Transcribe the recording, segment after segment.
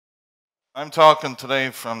I'm talking today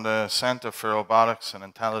from the Centre for Robotics and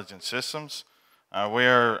Intelligent Systems.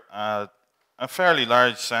 We're a fairly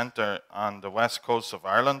large centre on the west coast of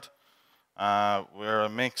Ireland. We're a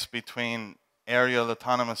mix between aerial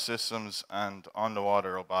autonomous systems and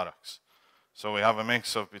underwater robotics. So we have a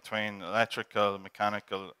mix of between electrical,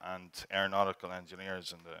 mechanical, and aeronautical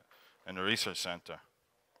engineers in the research centre.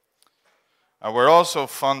 We're also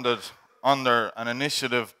funded under an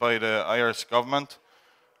initiative by the Irish government,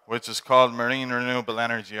 which is called Marine Renewable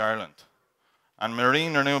Energy Ireland. And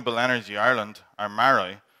Marine Renewable Energy Ireland, or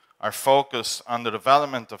MARI, are focused on the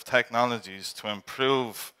development of technologies to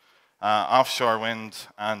improve offshore wind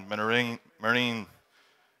and marine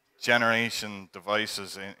generation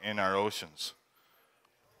devices in our oceans.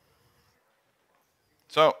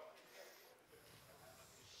 So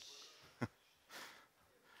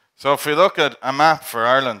if we look at a map for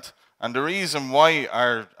Ireland, and the reason why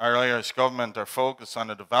our Irish government are focused on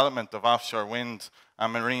the development of offshore wind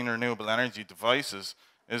and marine renewable energy devices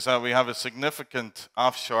is that we have a significant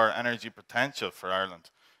offshore energy potential for Ireland.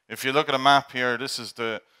 If you look at a map here, this is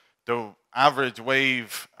the average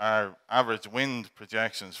wave or average wind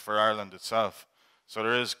projections for Ireland itself. So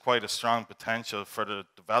there is quite a strong potential for the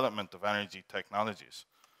development of energy technologies.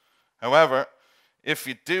 However, if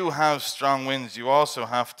you do have strong winds, you also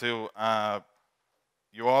have to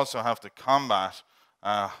combat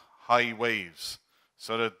high waves.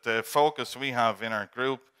 So that the focus we have in our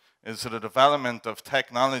group is the development of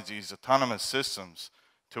technologies, autonomous systems,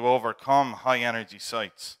 to overcome high energy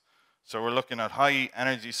sites. So we're looking at high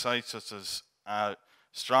energy sites such as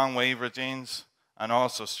strong wave regimes and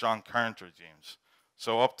also strong current regimes.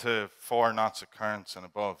 So up to 4 knots of currents and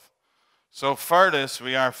above. So for this,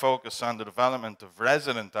 we are focused on the development of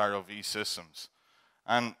resident ROV systems.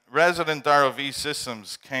 And resident ROV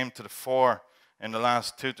systems came to the fore in the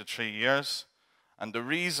last 2 to 3 years. And the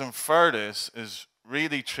reason for this is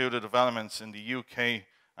really through the developments in the UK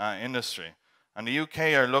industry. And the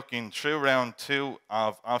UK are looking through round 2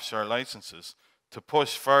 of offshore licenses to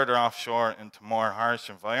push further offshore into more harsh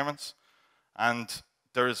environments. And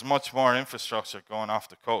there is much more infrastructure going off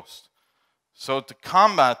the coast. So to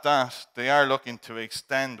combat that, they are looking to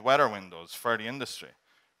extend weather windows for the industry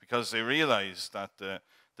because they realize that the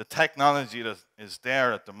technology that is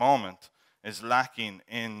there at the moment is lacking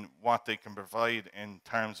in what they can provide in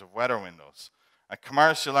terms of weather windows. A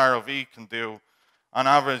commercial ROV can do, on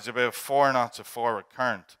average, about 4 knots of forward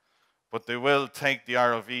current, but they will take the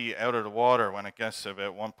ROV out of the water when it gets to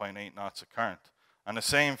about 1.8 knots of current. And the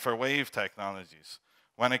same for wave technologies.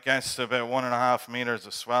 When it gets to about 1.5 meters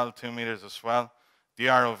of swell, 2 meters of swell, the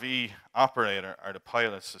ROV operator, or the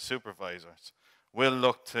pilots, the supervisors, will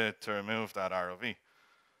look to remove that ROV.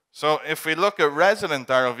 So if we look at resident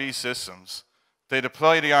ROV systems, they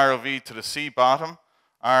deploy the ROV to the sea bottom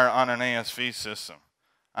or on an ASV system.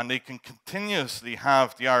 And they can continuously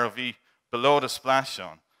have the ROV below the splash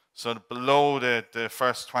zone, so below the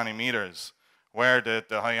first 20 meters where the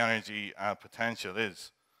high energy potential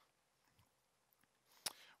is.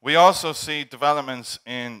 We also see developments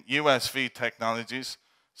in USV technologies.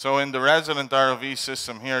 So in the resident ROV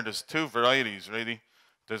system here, there's 2 varieties really.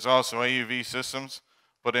 There's also AUV systems,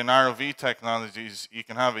 but in ROV technologies, you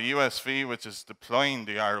can have a USV, which is deploying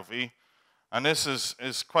the ROV. And this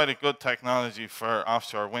is quite a good technology for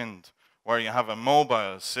offshore wind, where you have a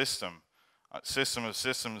mobile system, a system of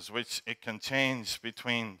systems which it can change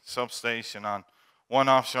between substation on one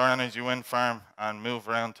offshore energy wind farm and move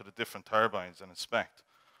around to the different turbines and inspect.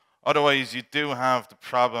 Otherwise, you do have the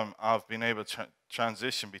problem of being able to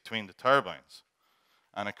transition between the turbines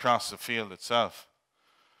and across the field itself.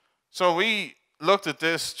 So we looked at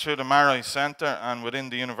this through the MARI Centre and within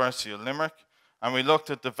the University of Limerick, and we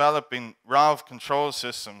looked at developing ROV control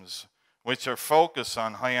systems which are focused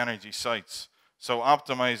on high energy sites. So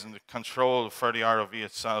optimizing the control for the ROV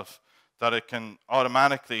itself, that it can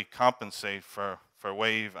automatically compensate for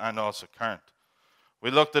wave and also current. We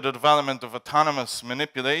looked at the development of autonomous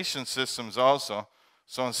manipulation systems also.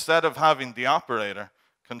 So instead of having the operator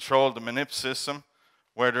control the manip system,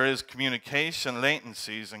 where there is communication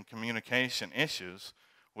latencies and communication issues,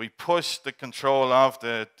 we push the control of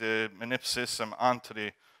the manip system onto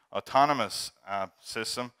the autonomous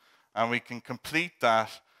system, and we can complete that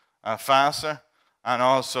faster and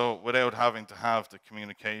also without having to have the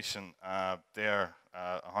communication there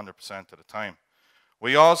 100% of the time.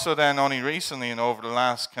 We also then only recently, and over the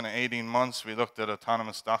last kind of 18 months, we looked at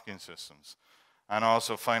autonomous docking systems and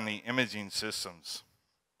also finally imaging systems.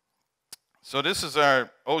 So this is our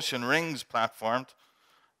Ocean Rings platform.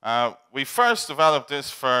 We first developed this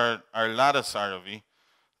for our Lattice ROV.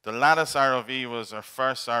 The Lattice ROV was our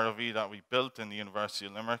first ROV that we built in the University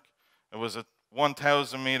of Limerick. It was a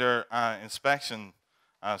 1,000 meter inspection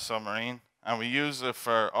submarine, and we used it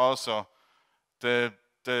for also the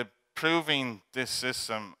proving this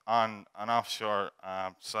system on offshore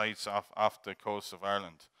sites off the coast of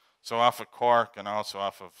Ireland. So off of Cork and also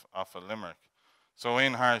off of Limerick. So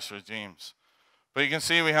in harsh regimes. But you can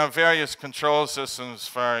see we have various control systems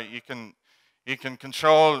for you can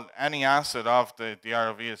control any asset of the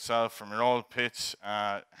ROV itself from roll, pitch,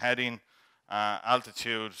 heading,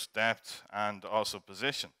 altitude, depth, and also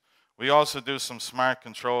position. We also do some smart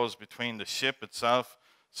controls between the ship itself,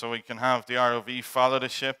 so we can have the ROV follow the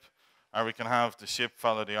ship, or we can have the ship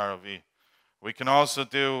follow the ROV. We can also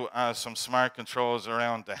do some smart controls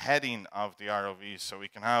around the heading of the ROV, so we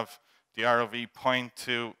can have the ROV point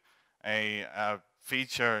to a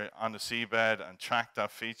feature on the seabed and track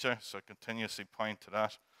that feature, so continuously point to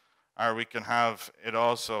that. Or we can have it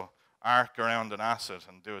also arc around an asset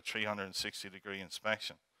and do a 360-degree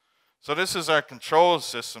inspection. So this is our control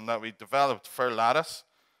system that we developed for Lattice,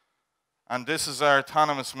 and this is our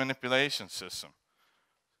autonomous manipulation system.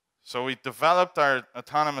 So we developed our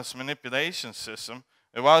autonomous manipulation system.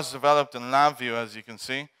 It was developed in LabVIEW, as you can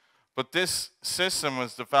see, but this system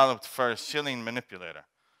was developed for a shilling manipulator.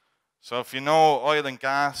 So if you know oil and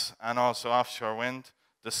gas and also offshore wind,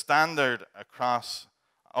 the standard across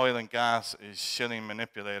oil and gas is shilling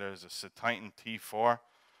manipulators. It's a Titan T4.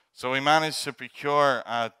 So we managed to procure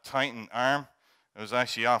a Titan arm. It was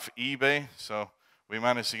actually off eBay, so we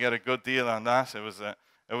managed to get a good deal on that.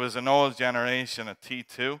 It was an old generation, a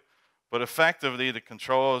T2, but effectively the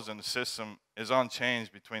controls and the system is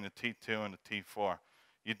unchanged between the T2 and the T4.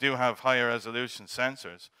 You do have higher resolution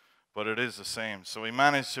sensors, but it is the same. So we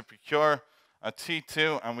managed to procure a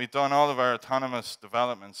T2, and we've done all of our autonomous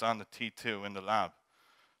developments on the T2 in the lab.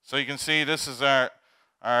 So you can see this is our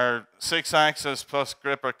 6-axis plus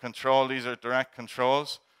gripper control. These are direct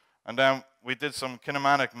controls. And then we did some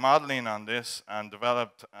kinematic modeling on this and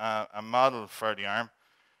developed a model for the arm.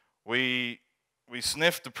 We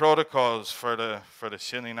sniffed the protocols for the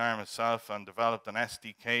shilling arm itself and developed an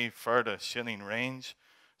SDK for the shilling range.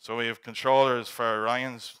 So we have controllers for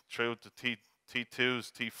Orions through to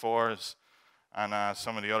T2s, T4s, and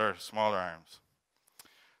some of the other smaller arms.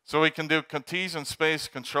 So we can do Cartesian space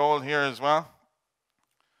control here as well.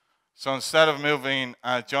 So instead of moving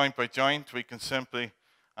joint by joint, we can simply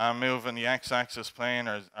move in the x-axis plane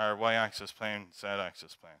or y-axis plane,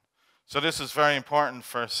 z-axis plane. So this is very important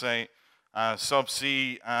for, say,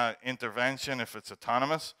 subsea intervention if it's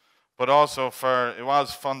autonomous, but also it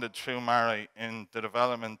was funded through MARI in the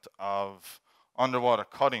development of underwater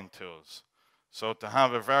cutting tools. So to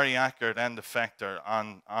have a very accurate end effector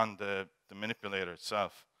on the manipulator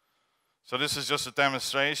itself. So this is just a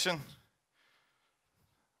demonstration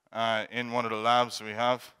in one of the labs we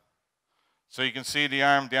have. So you can see the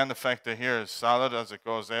arm, the end effector here is solid as it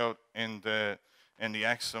goes out in the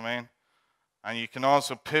X domain. And you can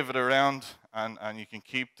also pivot around and you can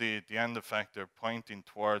keep the end effector pointing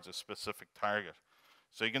towards a specific target.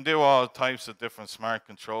 So you can do all types of different smart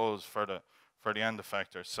controls for the end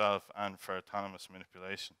effector itself and for autonomous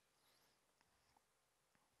manipulation.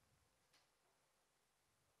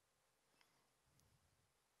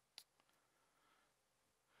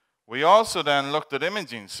 We also then looked at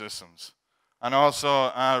imaging systems and also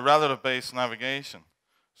relative-based navigation.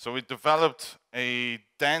 So we developed a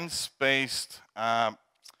dense-based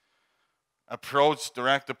approach,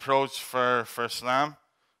 direct approach for SLAM.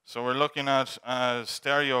 So we're looking at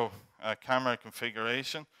stereo camera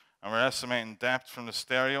configuration, and we're estimating depth from the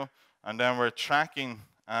stereo, and then we're tracking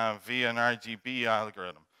via an RGB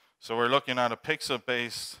algorithm. So we're looking at a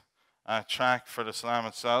pixel-based track for the SLAM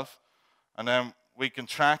itself, and then we can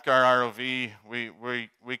track our ROV.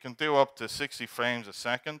 We can do up to 60 frames a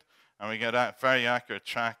second, and we get a very accurate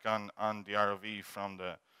track on the ROV from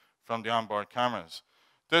the onboard cameras.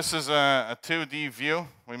 This is a 2D view.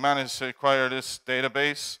 We managed to acquire this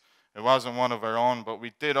database. It wasn't one of our own, but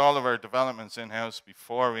we did all of our developments in-house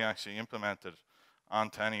before we actually implemented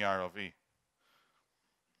onto any ROV.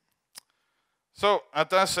 So at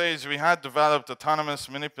that stage, we had developed autonomous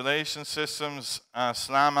manipulation systems,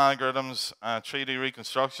 SLAM algorithms, 3D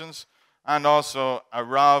reconstructions, and also a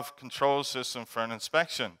ROV control system for an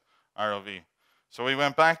inspection ROV. So we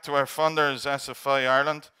went back to our funders, SFI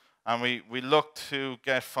Ireland, and we looked to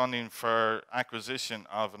get funding for acquisition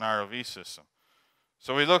of an ROV system.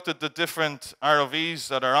 So we looked at the different ROVs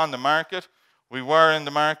that are on the market. We were in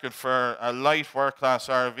the market for a light work-class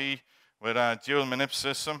ROV with a dual manip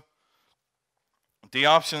system. The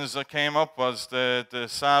options that came up was the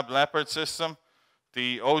Saab Leopard system,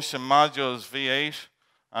 the Ocean Modules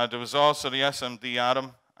V8, there was also the SMD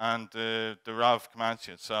Atom, and the ROV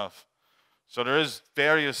Comanche itself. So there is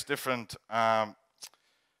various different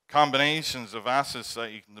combinations of assets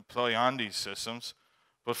that you can deploy on these systems.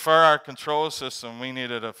 But for our control system, we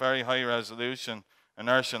needed a very high resolution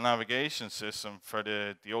inertial navigation system for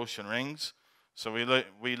the ocean rings. So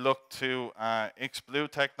we looked to X-Blue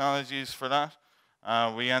Technologies for that.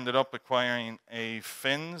 We ended up acquiring a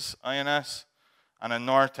FINS INS and a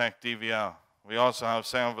Nortec DVL. We also have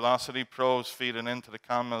sound velocity probes feeding into the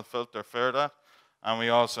CANMEL filter for that. And we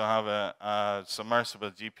also have a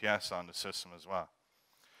submersible GPS on the system as well.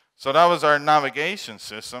 So that was our navigation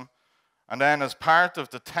system. And then as part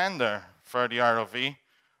of the tender for the ROV,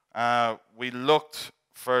 we looked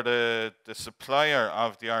for the supplier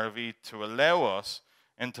of the ROV to allow us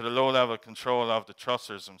into the low-level control of the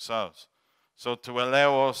thrusters themselves. So to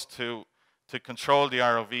allow us to control the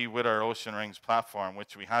ROV with our Ocean Rings platform,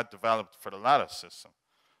 which we had developed for the Lattice system.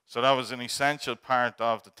 So that was an essential part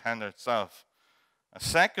of the tender itself. A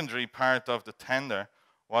secondary part of the tender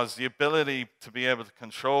was the ability to be able to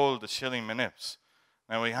control the shilling manips.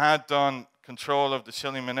 Now, we had done control of the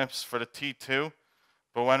shilling manips for the T2,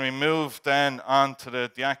 but when we moved then on to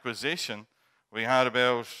the acquisition, we had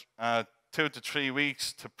about 2 to 3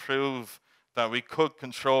 weeks to prove that we could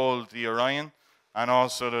control the Orion and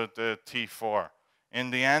also the T4.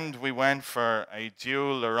 In the end, we went for a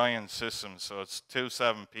dual Orion system, so it's 2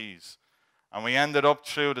 7Ps. And we ended up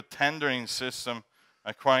through the tendering system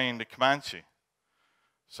acquiring the Comanche.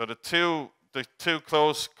 So the two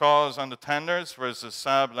close calls on the tenders was the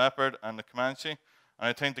Saab Leopard and the Comanche. And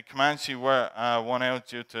I think the Comanche won out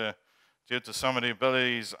due to some of the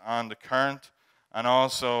abilities on the current, and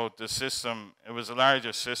also the system. It was a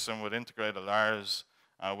larger system with integrated LARs,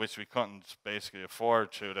 which we couldn't basically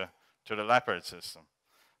afford through the Leopard system.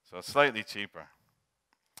 So slightly cheaper.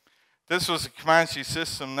 This was a Comanche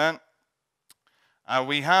system then.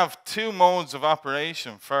 We have 2 modes of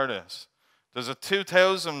operation for this. There's a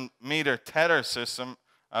 2,000-meter tether system,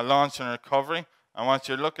 launch and recovery, and what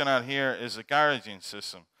you're looking at here is a garaging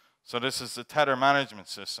system. So this is the tether management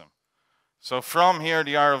system. So from here,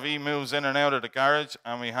 the ROV moves in and out of the garage,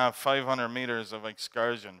 and we have 500 meters of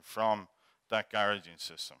excursion from that garaging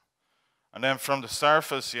system. And then from the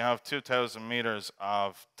surface, you have 2,000 meters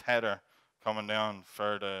of tether coming down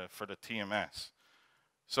for the TMS.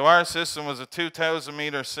 So our system was a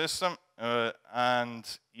 2,000-meter system,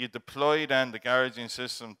 and you deploy then the garaging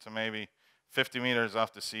system to maybe 50 meters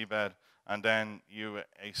off the seabed, and then you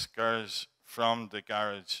excurge from the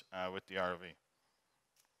garage with the ROV.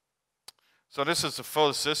 So this is the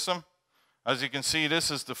full system. As you can see, this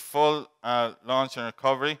is the full launch and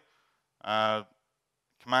recovery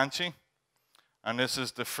Comanche, and this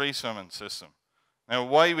is the free swimming system. Now,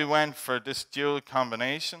 why we went for this dual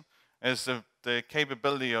combination is the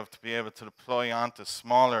capability of to be able to deploy onto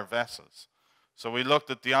smaller vessels. So we looked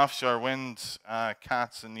at the offshore wind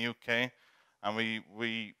cats in the UK, and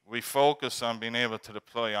we focused on being able to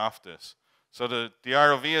deploy off this. So the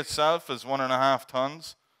ROV itself is 1.5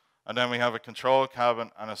 tons, and then we have a control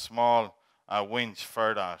cabin and a small winch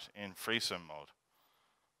for that in free swim mode.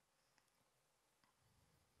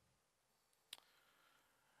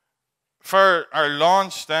 For our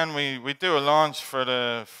launch, then we do a launch for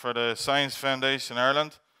the Science Foundation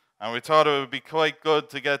Ireland, and we thought it would be quite good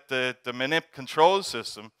to get the manip control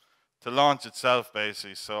system to launch itself,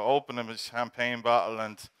 basically. So open a champagne bottle,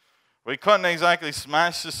 and we couldn't exactly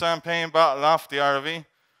smash the champagne bottle off the ROV,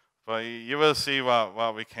 but you will see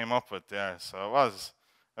what we came up with there. So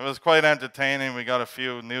it was quite entertaining. We got a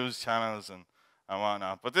few news channels and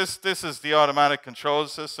whatnot. But this is the automatic control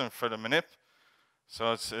system for the manip.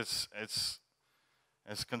 So it's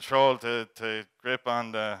controlled to grip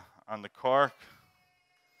on the cork.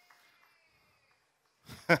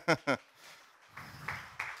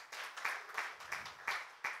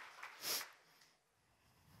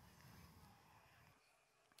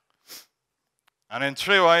 And in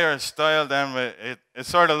true Irish style, then it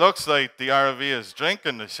sort of looks like the ROV is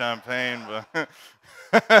drinking the champagne, but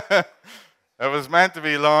it was meant to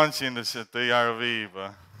be launching the ROV,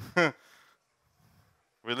 but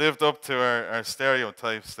we lived up to our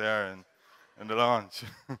stereotypes there in the launch.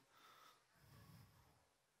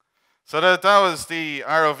 So that was the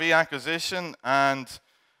ROV acquisition, and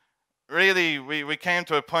really we came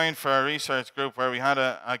to a point for our research group where we had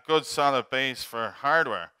a good solid base for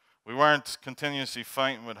hardware. We weren't continuously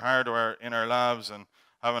fighting with hardware in our labs and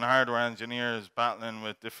having hardware engineers battling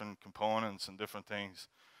with different components and different things.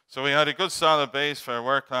 So we had a good solid base for a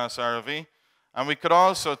world-class ROV, and we could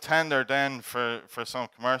also tender then for some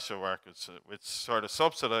commercial work, which sort of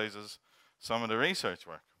subsidizes some of the research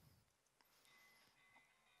work.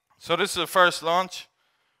 So this is the first launch.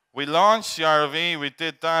 We launched the ROV. We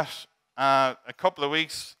did that a couple of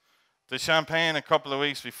weeks, to Champagne a couple of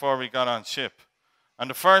weeks before we got on ship. And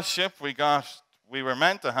the first ship we were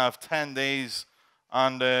meant to have 10 days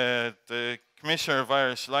on the Commissioner of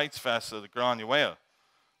Irish Lights vessel, the Gráinne Whale.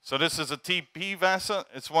 So this is a TP vessel.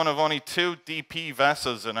 It's one of only 2 DP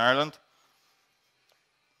vessels in Ireland.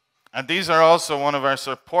 And these are also one of our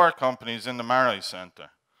support companies in the Marais Centre.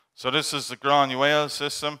 So this is the Gráinne Whale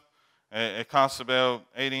system. It costs about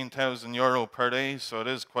 €18,000 per day, so it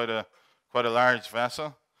is quite a large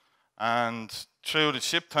vessel. And through the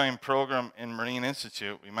ship time program in Marine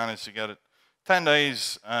Institute, we managed to get it 10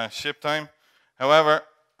 days ship time. However,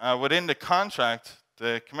 within the contract,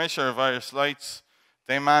 the Commissioner of Irish Lights,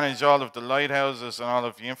 they manage all of the lighthouses and all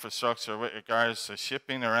of the infrastructure with regards to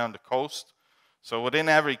shipping around the coast. So within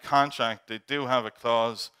every contract, they do have a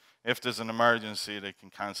clause, if there's an emergency, they can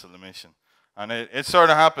cancel the mission. And it sort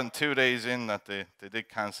of happened 2 days in that they did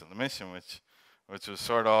cancel the mission, which was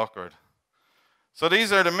sort of awkward. So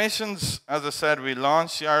these are the missions. As I said, we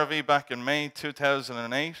launched the ROV back in May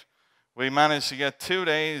 2008. We managed to get 2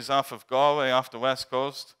 days off of Galway, off the west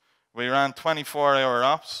coast. We ran 24-hour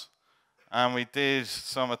ops, and we did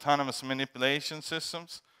some autonomous manipulation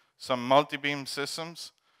systems, some multi-beam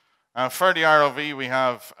systems. For the ROV, we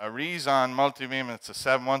have a Reason multi-beam. It's a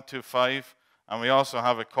 7125, and we also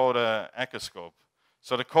have a Coda Echoscope.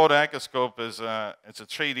 So the Coda Echoscope it's a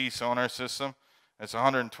 3D sonar system. It's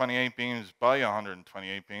 128 beams by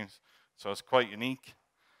 128 beams, so it's quite unique.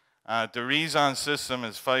 The Reason system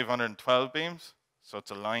is 512 beams, so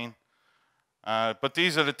it's a line. But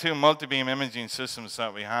these are the 2 multi-beam imaging systems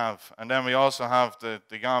that we have. And then we also have the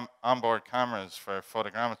onboard cameras for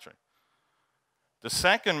photogrammetry. The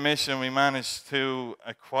second mission we managed to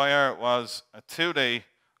acquire was a 2-day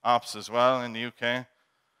ops as well in the UK.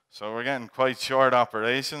 So we're getting quite short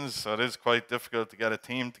operations, so it is quite difficult to get a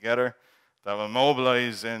team together that will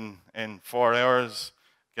mobilize in 4 hours,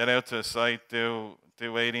 get out to a site, do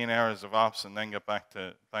 18 hours of ops, and then get back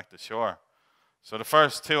to shore. So the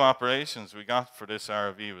first 2 operations we got for this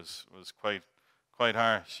ROV was quite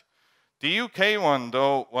harsh. The UK one,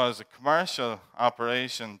 though, was a commercial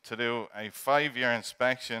operation to do a 5-year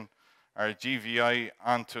inspection, or GVI,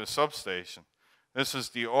 onto a substation. This is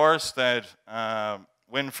the Ørsted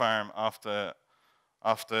wind farm off the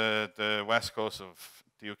west coast of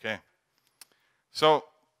the UK. So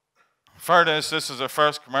for this is our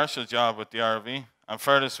first commercial job with the ROV. And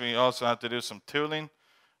for this, we also had to do some tooling.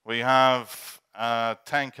 We have a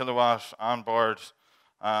 10 kilowatt onboard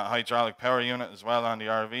hydraulic power unit as well on the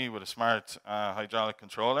ROV with a smart hydraulic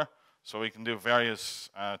controller. So we can do various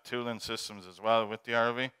tooling systems as well with the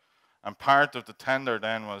ROV. And part of the tender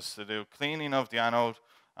then was to do cleaning of the anode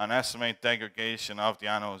and estimate degradation of the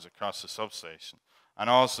anodes across the substation. And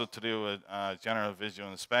also to do a general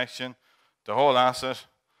visual inspection, the whole asset.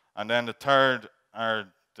 And then the third, or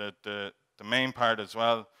the main part as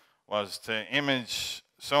well, was to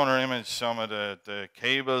sonar image some of the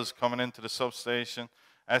cables coming into the substation,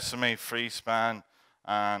 estimate free span,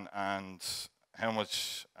 and how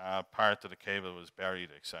much part of the cable was buried,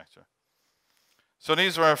 etc. So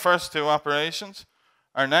these were our first 2 operations.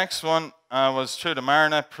 Our next one was through the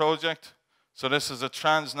MARNET project. So this is a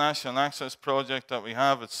transnational access project that we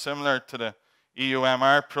have. It's similar to the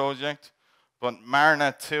EUMR project, but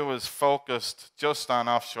MARNET 2 is focused just on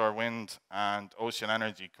offshore wind and ocean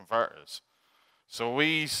energy converters. So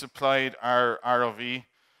we supplied our ROV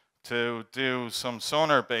to do some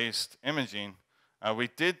sonar-based imaging. We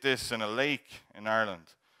did this in a lake in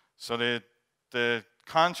Ireland. So the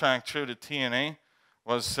contract through the TNA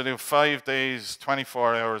was to do 5 days,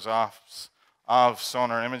 24 hours of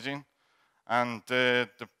sonar imaging. And the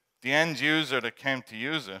end user that came to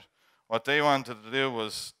use it, what they wanted to do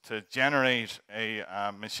was to generate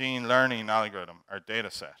a machine learning algorithm or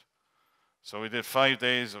data set. So we did 5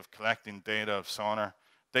 days of collecting data of sonar.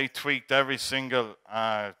 They tweaked every single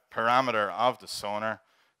parameter of the sonar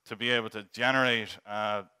to be able to generate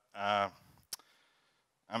a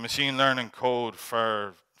machine learning code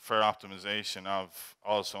for optimization of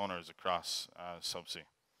all sonars across subsea.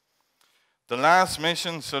 The last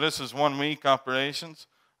mission, so this is 1 week operations,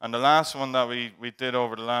 and the last one that we did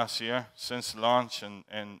over the last year, since launch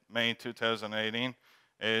in May 2018,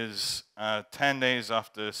 is 10 days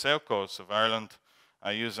off the south coast of Ireland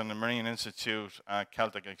using the Marine Institute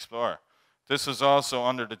Celtic Explorer. This is also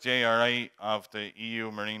under the JRA of the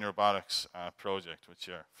EU Marine Robotics project, which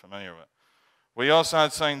you're familiar with. We also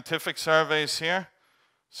had scientific surveys here.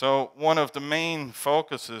 So one of the main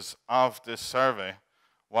focuses of this survey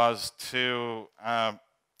was to, there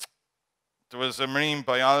was a marine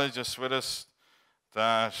biologist with us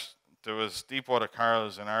that there was deepwater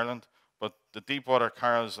corals in Ireland, but the deep water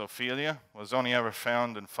corals Ophelia was only ever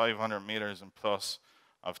found in 500 meters and plus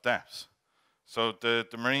of depth. So the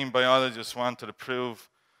marine biologists wanted to prove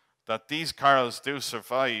that these corals do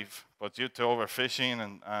survive, but due to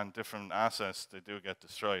overfishing and different assets, they do get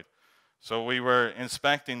destroyed. So we were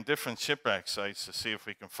inspecting different shipwreck sites to see if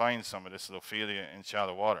we can find some of this Ophelia in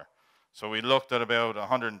shallow water. So we looked at about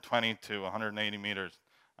 120 to 180 meters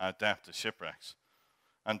depth of shipwrecks.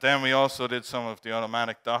 And then we also did some of the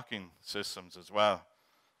automatic docking systems as well.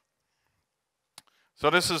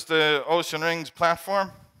 So this is the Ocean Rings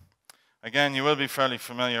platform. Again, you will be fairly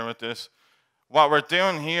familiar with this. What we're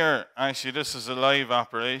doing here, actually, this is a live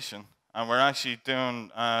operation, and we're actually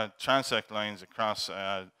doing transect lines across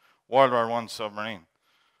World War I submarine.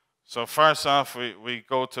 So first off, we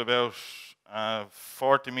go to about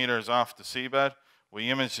 40 meters off the seabed. We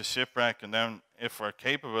image the shipwreck, and then if we're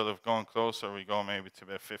capable of going closer, we go maybe to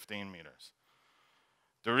about 15 meters.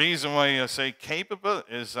 The reason why I say capable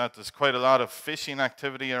is that there's quite a lot of fishing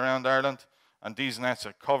activity around Ireland, and these nets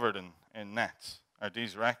are covered in nets, or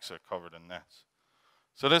these wrecks are covered in nets.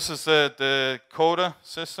 So this is the CODA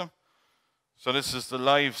system. So this is the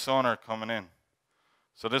live sonar coming in.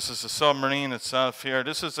 So this is the submarine itself here.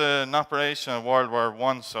 This is an operational World War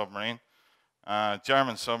I submarine.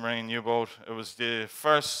 German submarine U-boat. It was the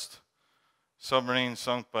first submarine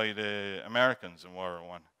sunk by the Americans in World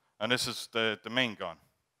War I. And this is the main gun.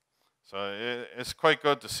 So it's quite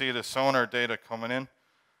good to see the sonar data coming in.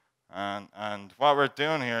 And what we're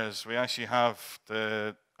doing here is we actually have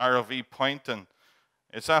the ROV pointing.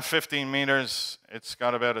 It's at 15 meters. It's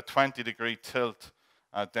got about a 20-degree tilt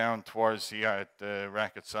down towards the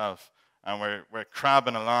wreck itself. And we're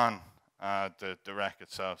crabbing along the wreck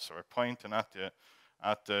itself. So we're pointing at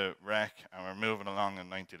the wreck, and we're moving along at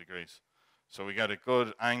 90 degrees. So we got a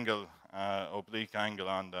good angle, oblique angle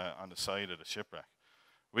on the side of the shipwreck.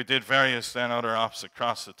 We did various then other ops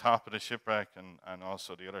across the top of the shipwreck and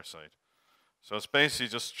also the other side. So it's basically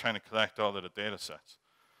just trying to collect all of the data sets.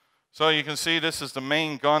 So you can see this is the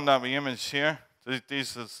main gun that we imaged here.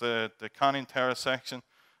 This is the conning tower section,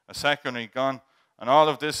 a secondary gun, and all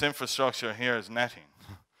of this infrastructure here is netting.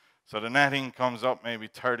 So the netting comes up maybe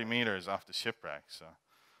 30 meters off the shipwreck.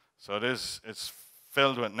 So it's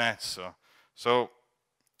filled with nets. So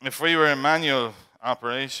if we were in manual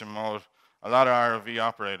operation mode, a lot of ROV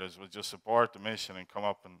operators would just abort the mission and come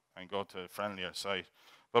up and go to a friendlier site.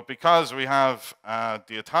 But because we have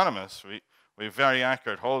the autonomous, we have very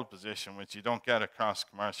accurate hold position, which you don't get across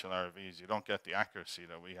commercial ROVs. You don't get the accuracy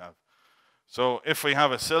that we have. So if we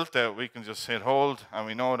have a silt out, we can just hit hold, and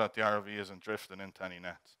we know that the ROV isn't drifting into any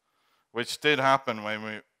nets, which did happen when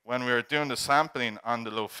we were doing the sampling on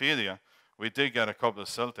the Ophelia. We did get a couple of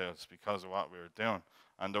silt outs because of what we were doing,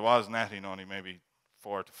 and there was netting only maybe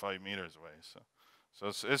 4 to 5 meters away.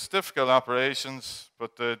 So it's difficult operations,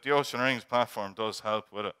 but the Ocean Rings platform does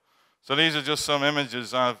help with it. So these are just some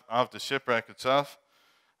images of the shipwreck itself.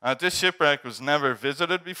 This shipwreck was never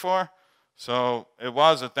visited before, so it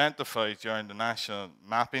was identified during the national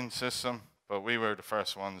mapping system, but we were the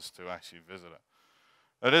first ones to actually visit it.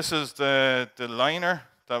 Now this is the liner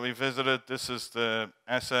that we visited. This is the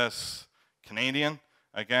SS Canadian.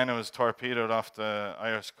 Again, it was torpedoed off the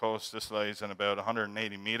Irish coast. This lies in about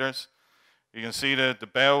 180 meters. You can see that the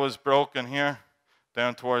bow was broken here,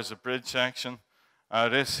 down towards the bridge section.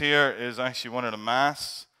 This here is actually one of the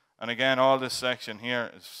masts. And again, all this section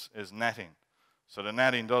here is netting. So the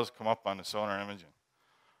netting does come up on the sonar imaging.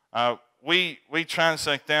 We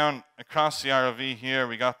transect down across the ROV here.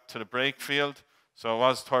 We got to the brake field. So it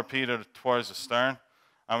was torpedoed towards the stern.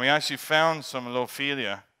 And we actually found some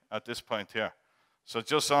Ophelia at this point here. So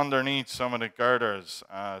just underneath some of the girders,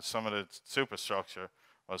 some of the superstructure,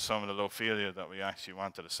 was some of the Ophelia that we actually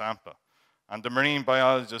wanted to sample. And the marine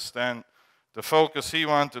biologist then, the focus he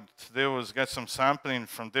wanted to do was get some sampling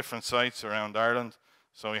from different sites around Ireland.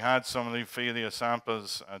 So we had some Ophelia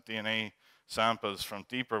samples, DNA samples from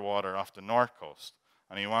deeper water off the north coast.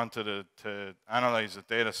 And he wanted to analyze the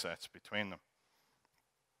data sets between them.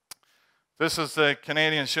 This is the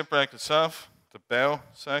Canadian shipwreck itself, the bow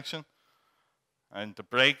section. And the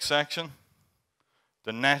brake section,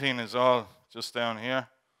 the netting is all just down here.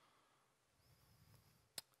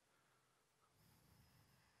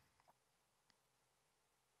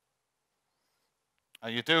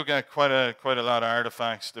 You do get quite a lot of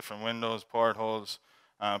artifacts, different windows, portholes,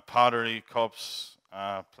 pottery, cups,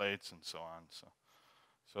 plates, and so on.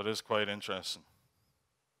 So it is quite interesting.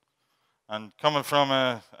 And coming from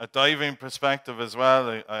a diving perspective as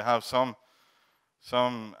well, I have some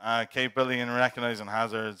capability in recognizing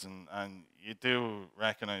hazards, and you do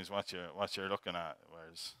recognize what you're looking at.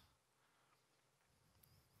 Whereas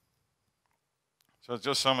So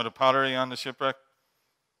just some of the pottery on the shipwreck.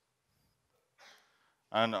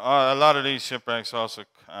 And a lot of these shipwrecks also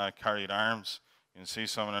carried arms. You can see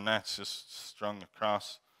some of the nets just strung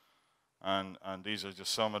across. And these are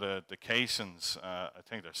just some of the casings. I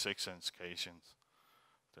think they're 6-inch casings.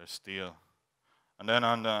 They're steel. And then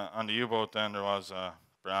on the U-boat, then there was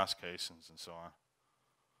brass casings and so on.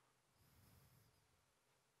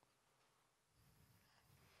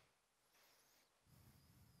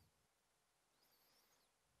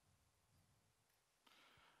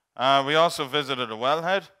 We also visited a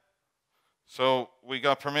wellhead. So we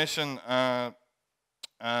got permission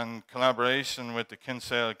and collaboration with the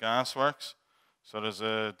Kinsale Gas Works. So there's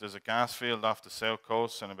a gas field off the south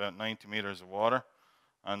coast and about 90 meters of water.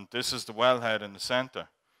 And this is the wellhead in the center.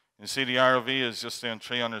 You see the ROV is just doing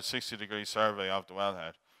 360-degree survey of the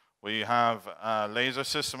wellhead. We have a laser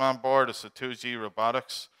system on board. It's a 2G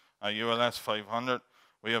robotics, a ULS 500.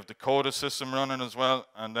 We have the CODA system running as well,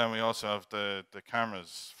 and then we also have the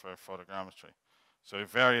cameras for photogrammetry. So we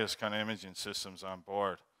have various kind of imaging systems on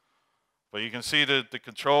board. But you can see the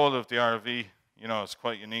control of the ROV, you know, it's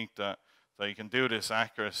quite unique that you can do this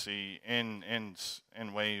accuracy in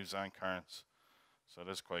waves and currents. So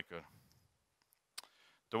that's quite good.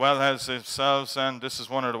 The wellheads themselves, and this is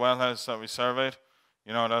one of the wellheads that we surveyed.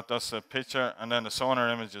 You know, that's a picture, and then the sonar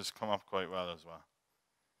images come up quite well as well.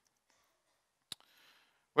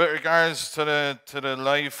 With regards to the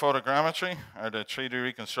live photogrammetry, or the 3D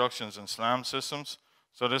reconstructions and SLAM systems,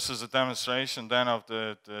 so this is a demonstration then of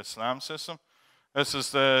the SLAM system. This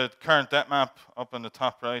is the current depth map up in the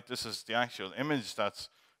top right. This is the actual image that's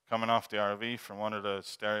coming off the ROV from one of the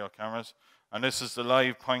stereo cameras. And this is the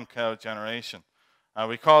live point cloud generation.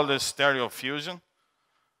 We call this stereo fusion.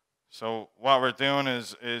 So what we're doing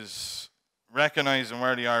is recognizing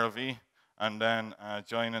where the ROV and then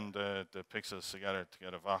joining the pixels together to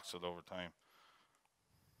get a voxel over time.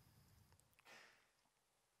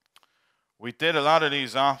 We did a lot of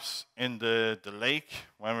these ops in the lake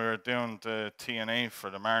when we were doing the TNA for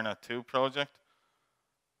the Marna 2 project.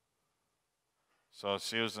 So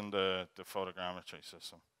it's using the photogrammetry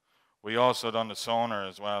system. We also done the sonar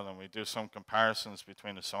as well, and we do some comparisons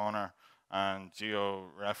between the sonar and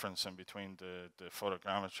geo-referencing between the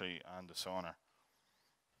photogrammetry and the sonar.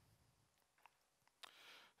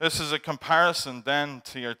 This is a comparison then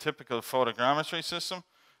to your typical photogrammetry system.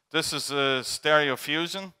 This is a stereo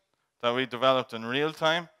fusion that we developed in real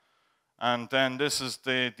time. And then this is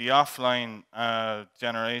the offline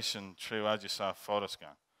generation through Agisoft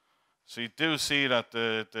Photoscan. So you do see that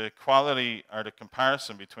the quality or the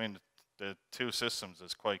comparison between the two systems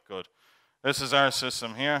is quite good. This is our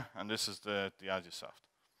system here, and this is the Agisoft.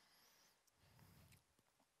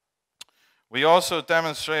 We also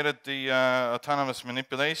demonstrated the autonomous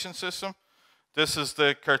manipulation system. This is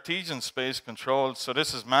the Cartesian space control. So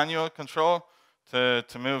this is manual control to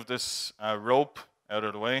move this rope out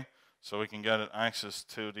of the way so we can get access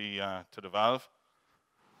to the valve.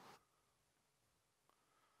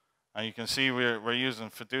 And you can see we're using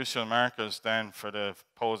fiducial markers then for the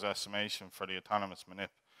pose estimation for the autonomous manip.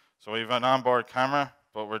 So we have an onboard camera,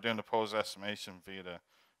 but we're doing the pose estimation via the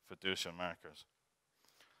fiducial markers.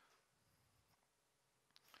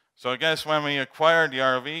 So I guess when we acquired the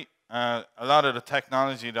ROV, a lot of the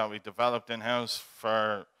technology that we developed in-house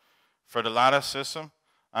for the lattice system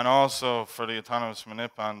and also for the autonomous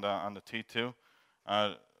manip on the T2,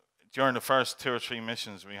 during the first 2 or 3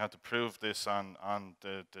 missions, we had to prove this on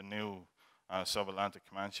the new sub-Atlantic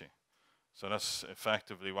Comanche. So that's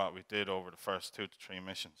effectively what we did over the first 2 to 3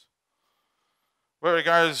 missions. With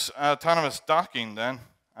regards autonomous docking then,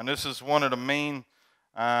 and this is one of the main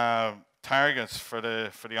targets for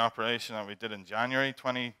the operation that we did in January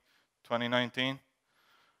 2019.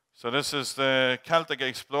 So this is the Celtic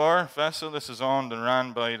Explorer vessel. This is owned and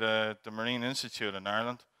run by the Marine Institute in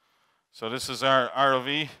Ireland. So this is our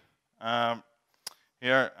ROV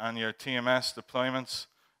here and your TMS deployments.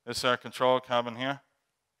 This is our control cabin here.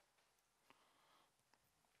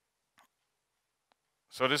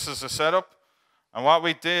 So this is the setup. And what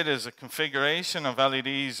we did is a configuration of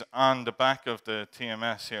LEDs on the back of the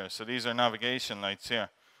TMS here. So these are navigation lights here.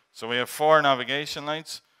 So we have 4 navigation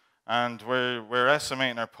lights, and we're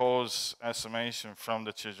estimating our pose estimation from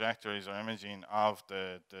the trajectories or imaging of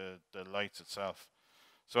the lights itself.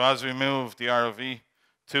 So as we move the ROV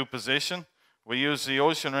to position, we use the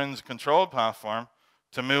Ocean Winds control platform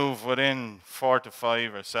to move within 4 to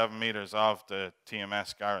 5 or 7 meters of the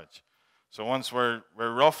TMS garage. So once we're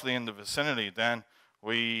roughly in the vicinity, then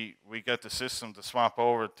we get the system to swap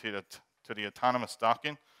over to the autonomous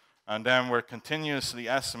docking, and then we're continuously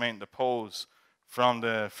estimating the pose from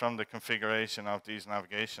the configuration of these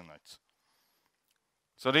navigation lights.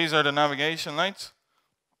 So these are the navigation lights.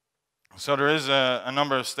 So there is a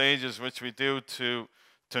number of stages which we do to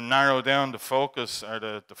narrow down the focus or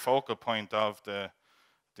the focal point of the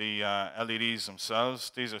LEDs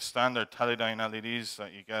themselves. These are standard Teledyne LEDs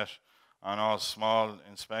that you get on all small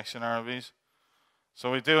inspection ROVs.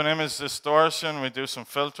 So we do an image distortion, we do some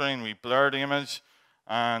filtering, we blur the image,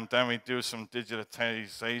 and then we do some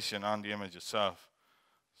digitization on the image itself.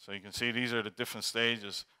 So you can see these are the different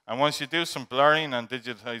stages. And once you do some blurring and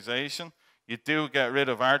digitization, you do get rid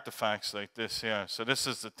of artifacts like this here. So this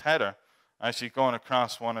is the tether actually going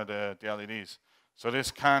across one of the LEDs. So this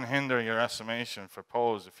can hinder your estimation for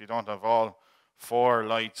pose. If you don't have all 4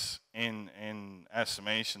 lights in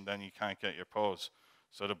estimation, then you can't get your pose.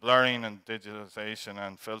 So the blurring and digitization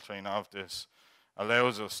and filtering of this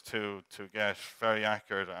allows us to get very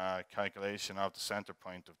accurate calculation of the center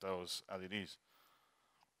point of those LEDs.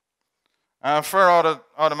 For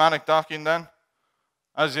automatic docking then,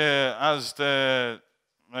 this is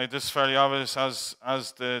fairly obvious, as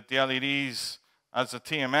the LEDs, as the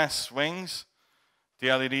TMS swings,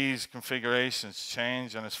 the LEDs configurations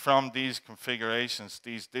change, and it's from these configurations,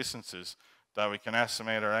 these distances, that we can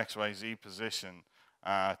estimate our XYZ position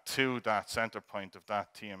to that center point of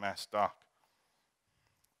that TMS dock.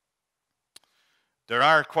 There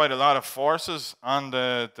are quite a lot of forces on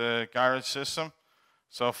the garage system.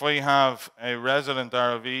 So if we have a resident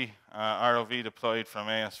ROV deployed from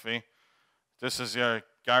ASV, this is your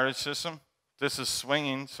garage system. This is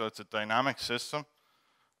swinging, so it's a dynamic system.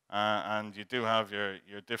 And you do have your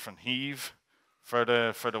different heave for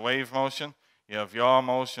the wave motion. You have yaw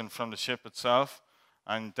motion from the ship itself.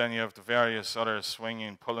 And then you have the various other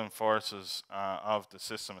swinging, pulling forces of the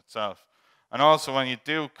system itself. And also when you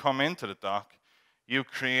do come into the dock, you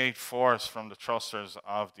create force from the thrusters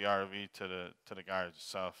of the ROV to the garage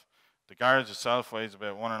itself. The garage itself weighs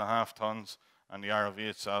about 1.5 tons, and the ROV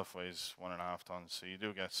itself weighs 1.5 tons. So you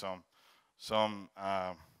do get some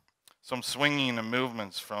swinging and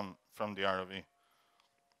movements from the ROV.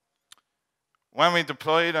 When we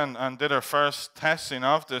deployed and did our first testing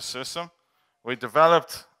of this system, we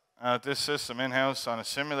developed this system in-house on a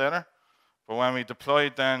simulator. But when we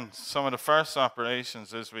deployed then, some of the first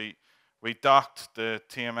operations is we docked the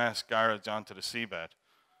TMS garage onto the seabed.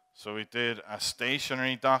 So we did a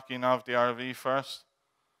stationary docking of the ROV first.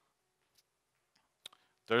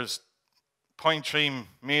 There's 0.3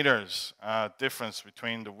 meters difference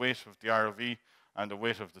between the width of the ROV and the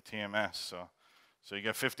width of the TMS. So you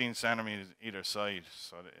get 15 centimeters either side.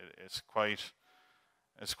 So it's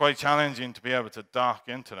quite challenging to be able to dock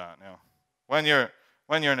into that now. When you're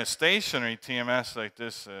in a stationary TMS like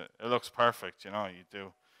this, it looks perfect. You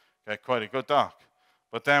do get quite a good dock.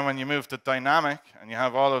 But then when you move to dynamic and you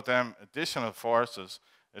have all of them additional forces,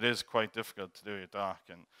 it is quite difficult to do your dock.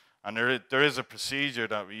 And there is a procedure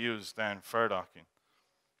that we use then for docking.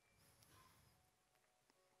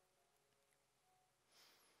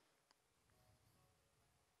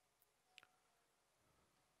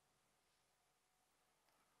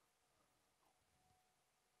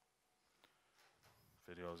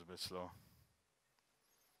 Video is a bit slow.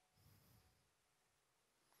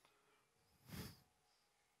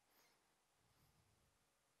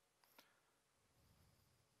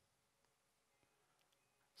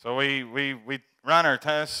 So we ran our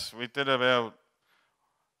tests. We did about,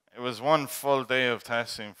 it was one full day of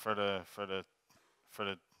testing for the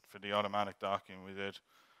automatic docking. We did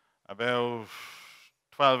about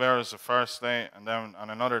 12 hours the first day, and then on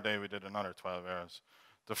another day we did another 12 hours.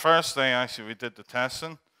 The first day actually we did the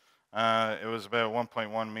testing. It was about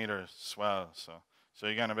 1.1 meters swell, so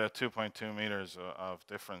you're getting about 2.2 meters of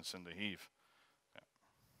difference in the heave.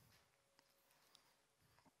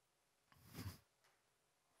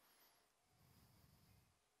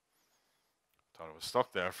 Thought it was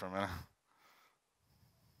stuck there for a minute.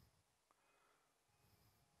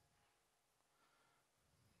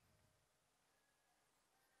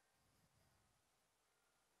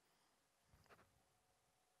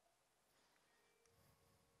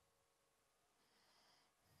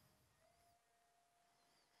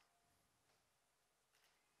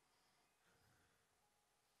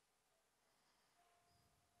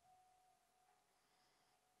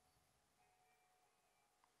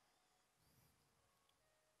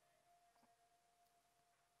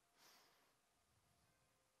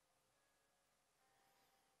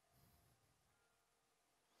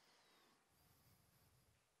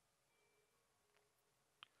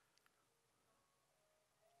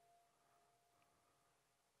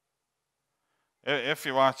 If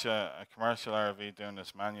you watch a commercial ROV doing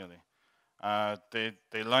this manually,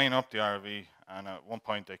 they line up the ROV, and at one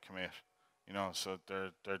point they commit. You know, so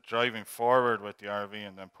they're driving forward with the RV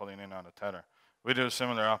and then pulling in on the tether. We do a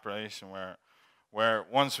similar operation where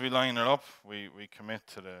once we line it up, we commit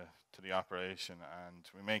to the operation and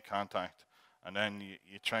we make contact, and then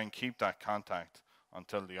you try and keep that contact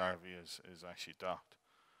until the RV is actually docked.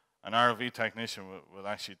 An RV technician will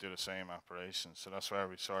actually do the same operation. So that's where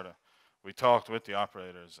we talked with the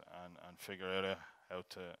operators and figure out how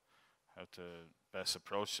to best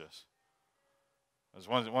approach this. As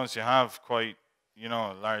once you have quite, you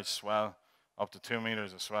know, a large swell, up to 2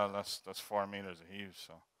 meters of swell, that's 4 meters of heave.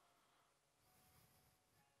 So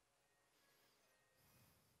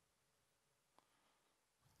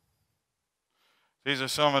these are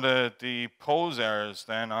some of the pose errors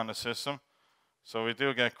then on the system. So we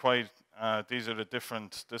do get quite, these are the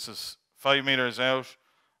different, this is 5 meters out,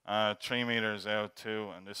 3 meters out too,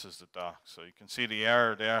 and this is the dock. So you can see the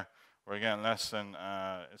error there. We're getting less than,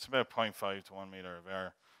 it's about 0.5 to 1 meter of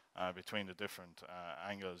error between the different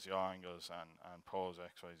angles, yaw angles, and pose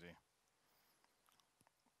XYZ.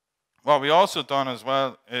 What we also done as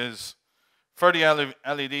well is for the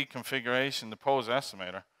LED configuration, the pose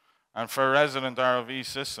estimator, and for resident ROV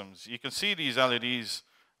systems, you can see these LEDs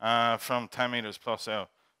from 10 meters plus out.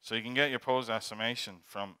 So you can get your pose estimation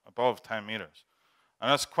from above 10 meters.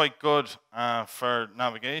 And that's quite good for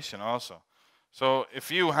navigation also. So if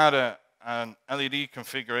you had an LED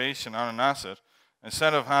configuration on an asset,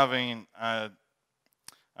 instead of having a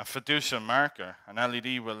fiducial marker, an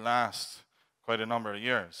LED will last quite a number of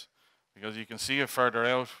years because you can see it further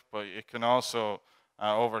out, but it can also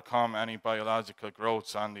overcome any biological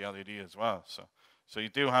growths on the LED as well. So you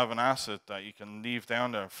do have an asset that you can leave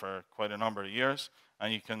down there for quite a number of years,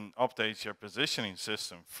 and you can update your positioning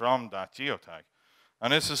system from that geotag.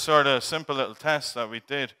 And this is sort of a simple little test that we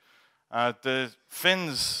did. The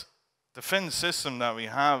fin system that we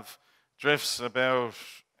have drifts about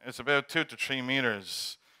 2 to 3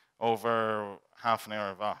 meters over half an hour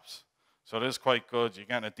of ops. So it is quite good. You're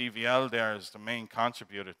getting a DVL there as the main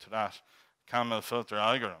contributor to that Camel filter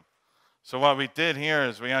algorithm. So what we did here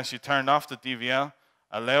is we actually turned off the DVL,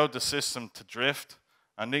 allowed the system to drift,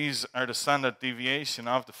 and these are the standard deviation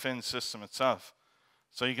of the fin system itself.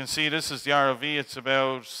 So you can see this is the ROV. It's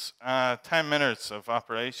about 10 minutes of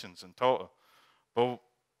operations in total. But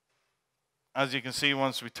as you can see,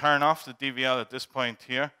 once we turn off the DVL at this point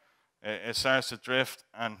here, it starts to drift.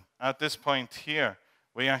 And at this point here,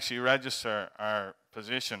 we actually register our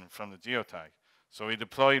position from the geotag. So we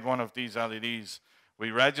deployed one of these LEDs.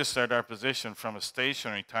 We registered our position from a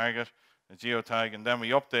stationary target, the geotag, and then we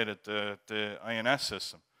updated the INS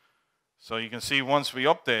system. So you can see once we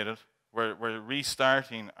update it, we're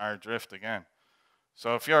restarting our drift again.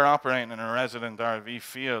 So if you're operating in a resident ROV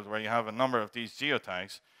field where you have a number of these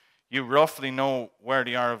geotags, you roughly know where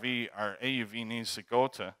the ROV or AUV needs to go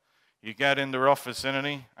to. You get in the rough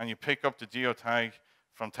vicinity and you pick up the geotag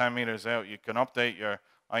from 10 meters out. You can update your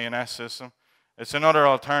INS system. It's another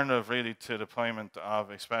alternative really to deployment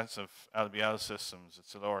of expensive LBL systems.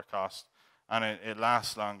 It's a lower cost and it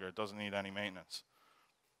lasts longer. It doesn't need any maintenance.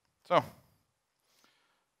 So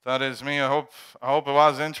that is me. I hope it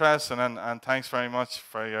was interesting, and thanks very much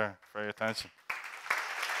for your attention.